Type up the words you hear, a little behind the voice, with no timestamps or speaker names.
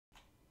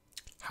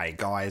Hey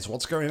guys,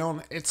 what's going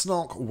on? It's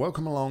Nock.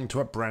 Welcome along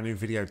to a brand new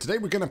video. Today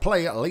we're going to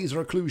play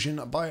Laser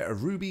Occlusion by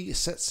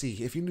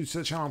Rubisetcie. If you're new to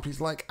the channel, please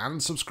like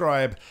and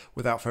subscribe.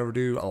 Without further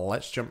ado,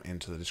 let's jump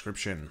into the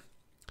description.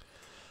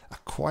 A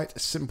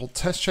quite simple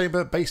test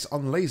chamber based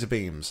on laser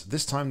beams.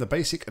 This time the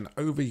basic and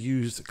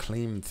overused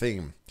clean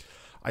theme.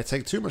 I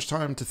take too much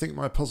time to think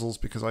my puzzles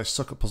because I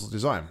suck at puzzle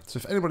design. So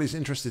if anybody's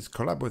interested to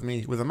collab with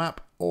me with a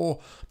map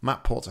or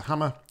map port to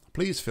hammer,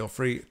 please feel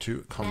free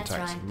to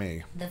contact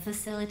me. The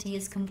facility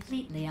is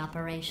completely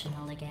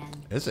operational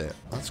again. Is it?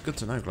 That's good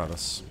to know,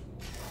 Gladys.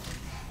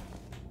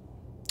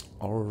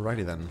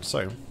 Alrighty then.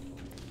 So,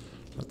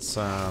 let's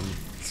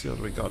see what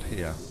we got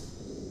here.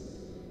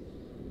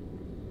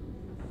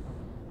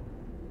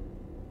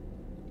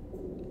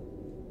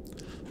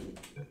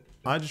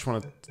 I just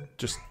want to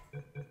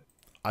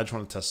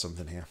test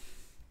something here.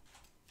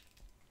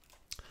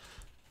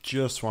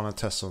 Just want to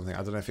test something.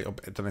 I don't know if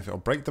it'll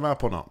break the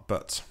map or not,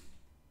 but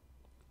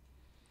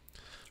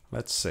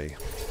let's see. I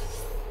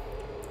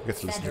get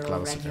to listen to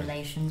Federal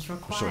regulations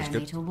require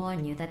me to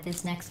warn you that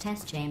this next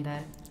test chamber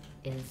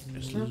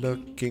is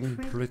looking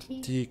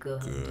pretty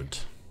good.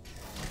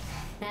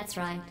 That's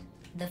right.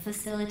 The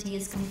facility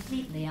is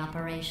completely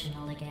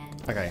operational again.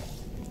 Okay.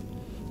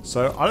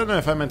 So I don't know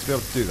if I'm meant to be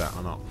able to do that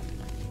or not.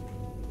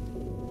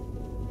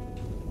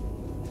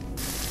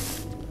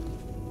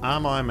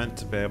 Am I meant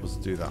to be able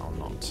to do that or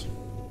not?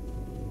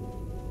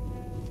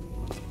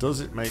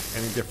 Does it make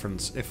any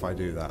difference if I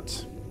do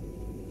that?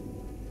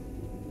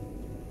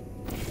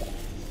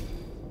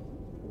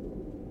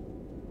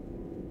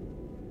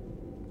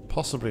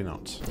 Possibly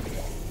not.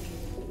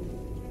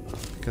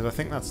 Because I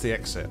think that's the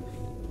exit.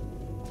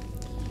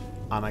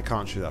 And I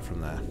can't shoot that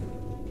from there.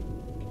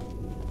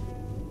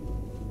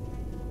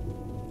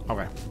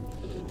 Okay.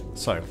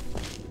 So,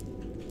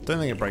 don't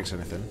think it breaks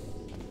anything.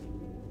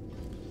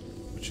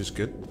 Which is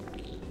good.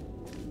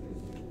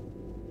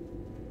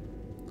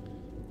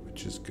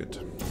 Which is good.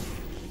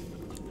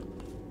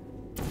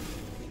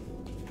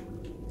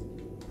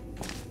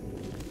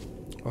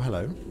 Oh,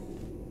 hello.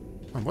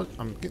 I'm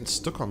getting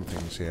stuck on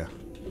things here. I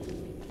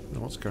don't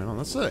know what's going on.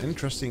 That's an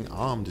interesting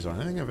arm design. I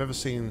don't think I've ever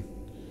seen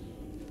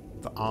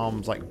the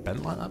arms like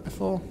bent like that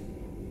before.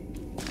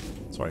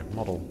 Sorry,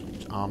 model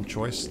arm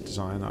choice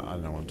design. I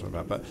don't know what I'm talking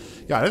about, but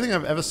yeah, I don't think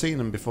I've ever seen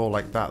them before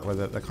like that, where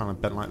they're kind of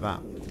bent like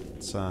that.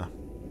 It's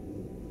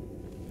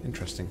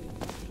interesting.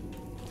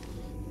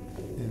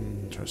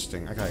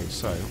 Interesting. Okay,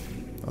 so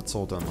that's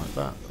all done like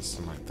that. That's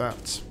done like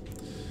that.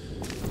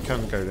 We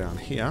can go down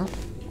here.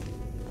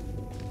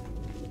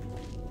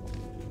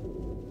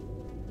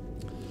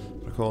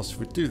 Of course, if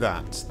we do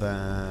that,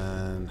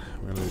 then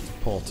we're going to lose the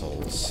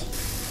portals.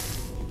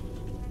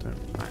 Don't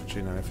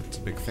actually know if it's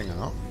a big thing or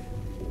not.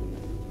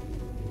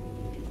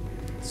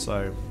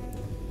 So,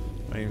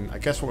 I mean, I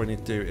guess what we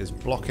need to do is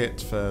block it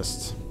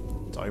first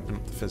to open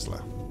up the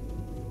fizzler.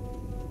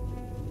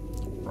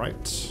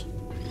 Right.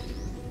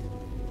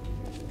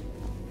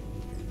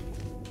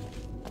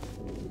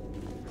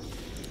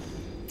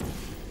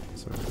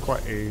 So we can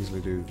quite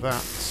easily do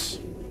that.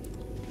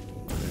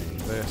 Doing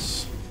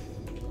this.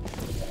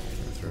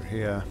 Through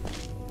here,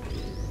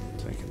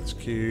 taking this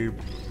cube.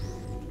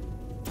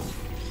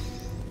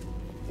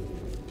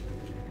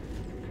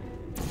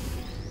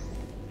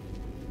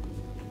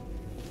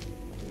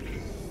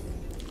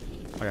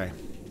 Okay,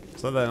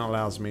 so that then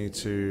allows me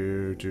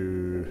to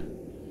do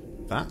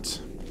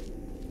that,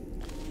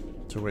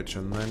 to which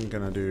I'm then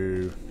going to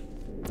do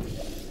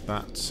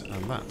that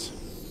and that.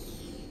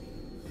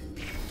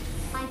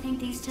 I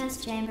think these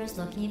test chambers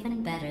look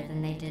even better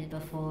than they did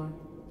before.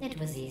 It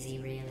was easy,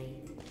 really.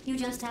 You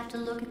just have to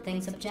look at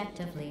things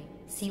objectively,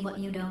 see what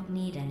you don't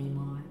need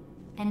anymore,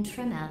 and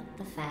trim out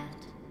the fat.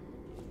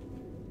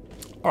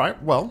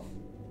 Alright, well,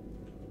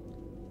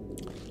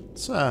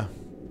 it's a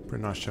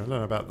pretty nice show. I don't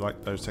know about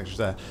like those textures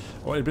there.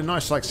 Well, it'd be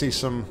nice to like see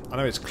some, I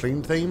know it's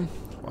clean theme,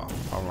 well,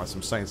 I would like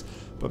some stains,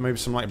 but maybe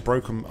some like a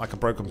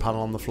broken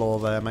panel on the floor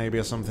there maybe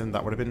or something.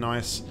 That would have been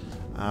nice.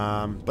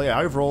 But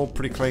yeah, overall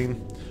pretty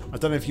clean. I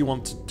don't know if you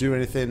want to do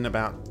anything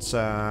about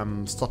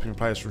stopping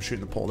players from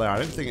shooting the portal there. I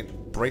don't think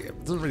it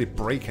doesn't really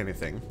break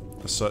anything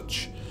as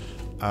such.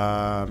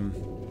 But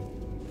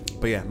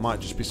yeah, it might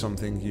just be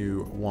something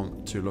you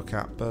want to look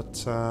at.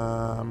 But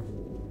no,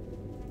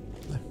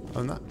 other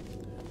than that,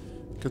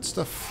 good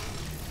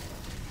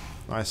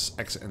stuff. Nice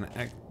exit and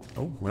egg.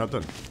 Oh, we're not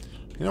done.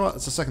 You know what?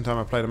 It's the second time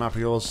I played a map of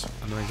yours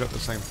and doing exactly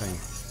the same thing.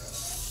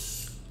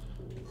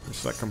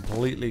 It's like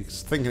completely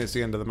thinking it's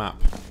the end of the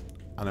map,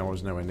 and I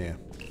was nowhere near.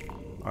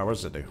 Alright, what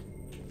does it do?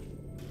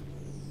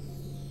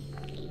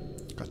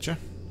 Gotcha.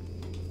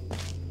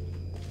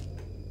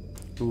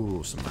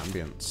 Ooh, some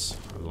ambience.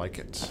 I like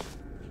it.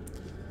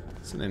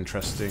 It's an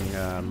interesting,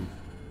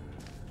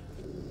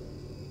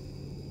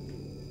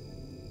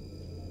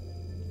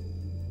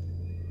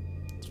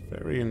 it's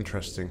very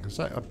interesting. Is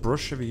that a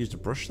brush? Have you used a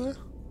brush there?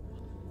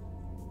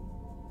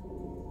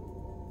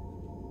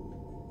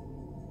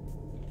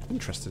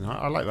 Interesting.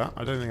 I like that.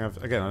 I don't think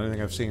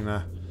I've seen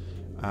a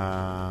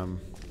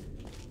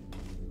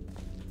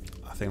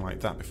thing like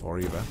that before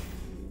either.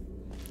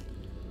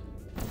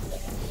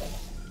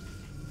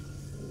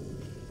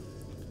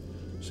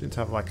 Seem to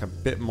have like a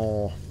bit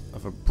more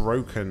of a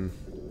broken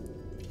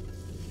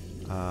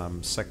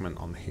segment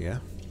on here.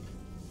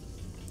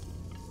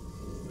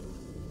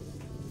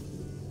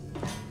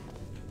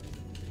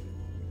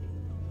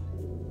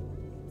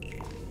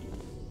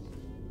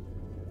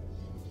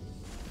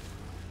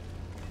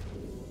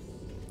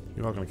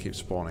 You are going to keep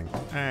spawning.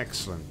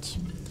 Excellent.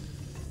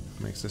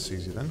 Makes this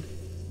easy then.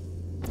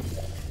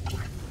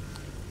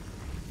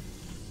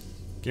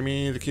 Give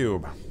me the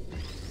cube.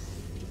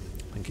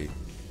 Thank you.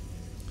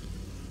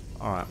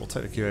 Alright, we'll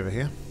take the cube over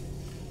here.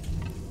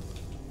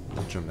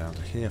 We'll jump down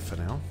to here for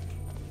now.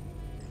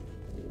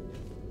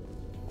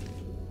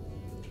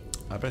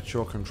 I bet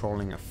you're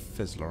controlling a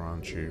fizzler,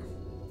 aren't you?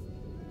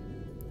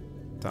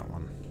 That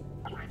one.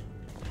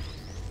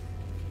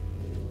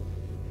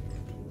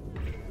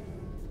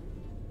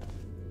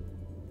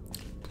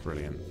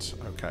 Brilliant.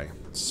 Okay,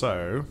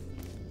 so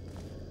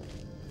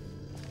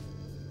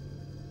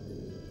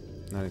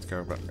now I need to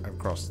go back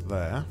across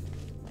there.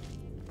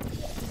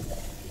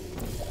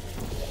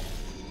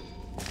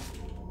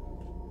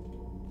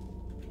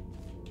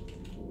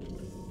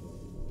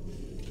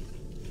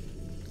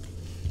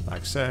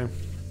 Like so.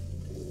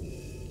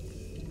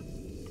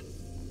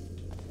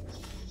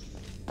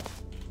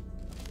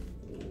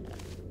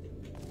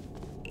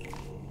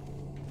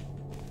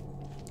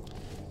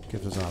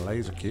 Gives us our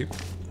laser cube.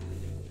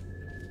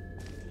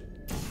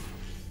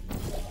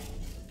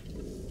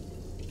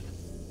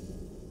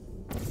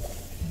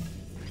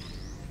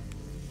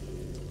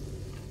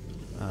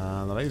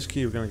 The laser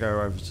cube we're going to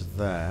go over to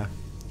there.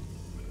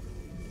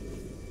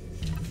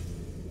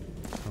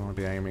 I want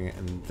to be aiming it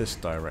in this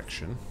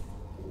direction.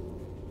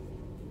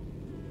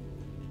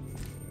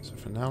 So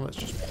for now, let's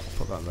just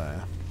put that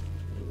there.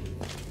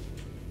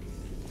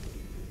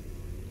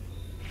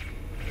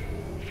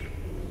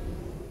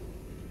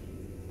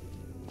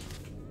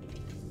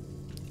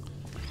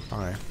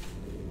 Okay.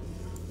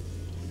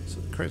 So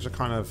it creates a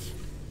kind of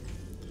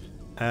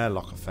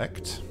airlock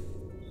effect.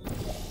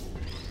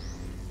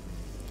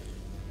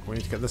 We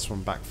need to get this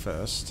one back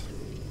first.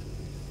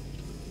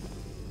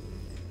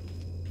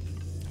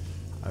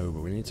 Oh,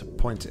 but we need to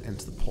point it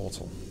into the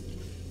portal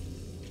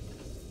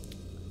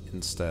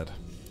instead.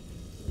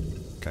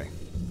 Okay.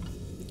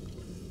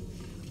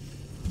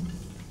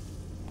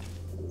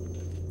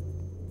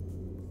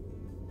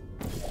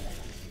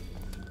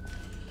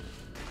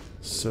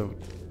 So,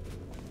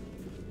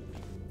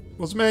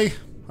 was me.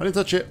 I didn't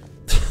touch it.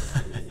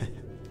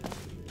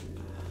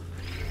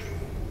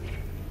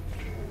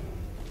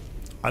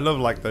 I love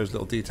like those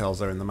little details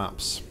there in the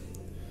maps.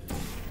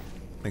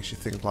 Makes you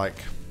think like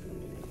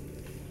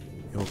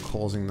you're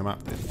causing the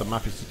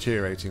map is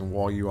deteriorating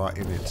while you are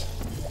in it.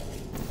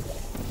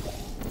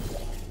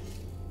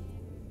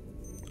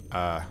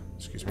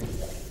 Excuse me.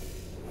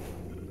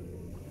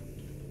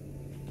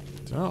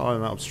 Did I not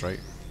line that up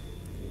straight?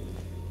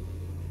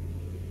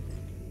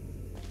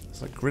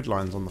 It's like grid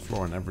lines on the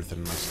floor and everything,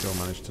 and I still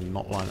managed to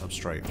not line it up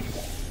straight.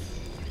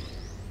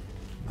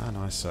 Man,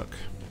 I suck.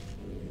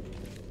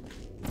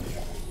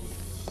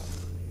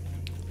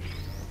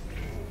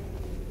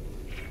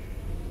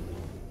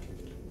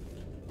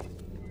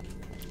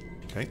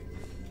 Okay.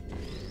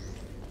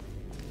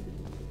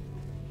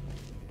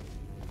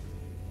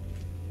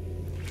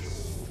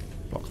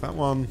 Block that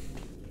one.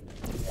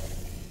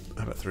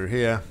 Have it through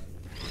here.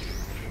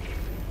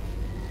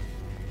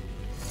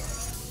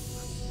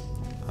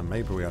 And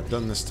maybe we are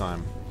done this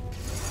time.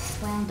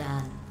 Well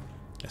done.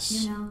 Yes.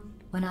 You know,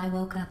 when I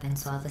woke up and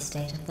saw the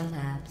state of the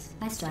labs,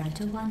 I started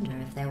to wonder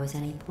if there was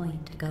any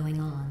point going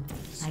on.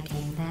 I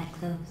came that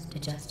close to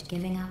just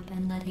giving up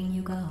and letting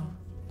you go.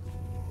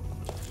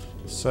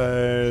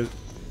 So,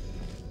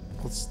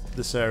 what's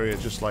this area?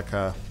 Just like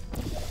a...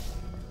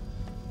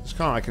 It's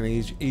kind of like an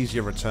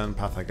easier return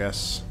path, I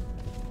guess.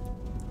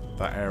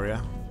 That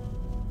area.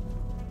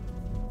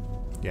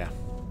 Yeah.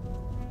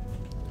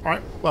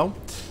 Alright, well.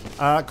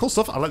 Cool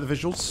stuff. I like the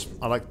visuals.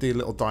 I like the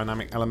little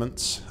dynamic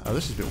elements.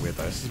 This is a bit weird,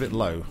 though. This is a bit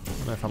low. I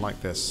don't know if I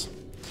like this.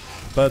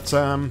 But,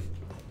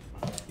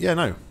 yeah,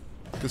 no.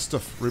 Good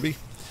stuff, Ruby.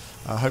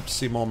 I hope to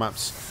see more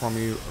maps from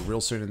you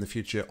real soon in the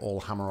future,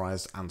 all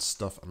hammerized and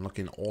stuff and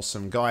looking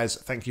awesome. Guys,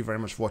 thank you very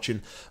much for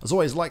watching. As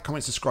always, like,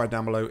 comment, subscribe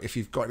down below. If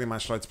you've got any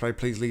match you'd like to play,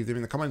 please leave them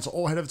in the comments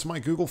or head over to my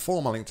Google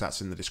form. I'll link to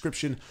that in the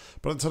description.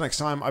 But until next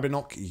time, I've been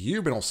Nock,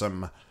 you've been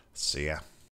awesome. See ya.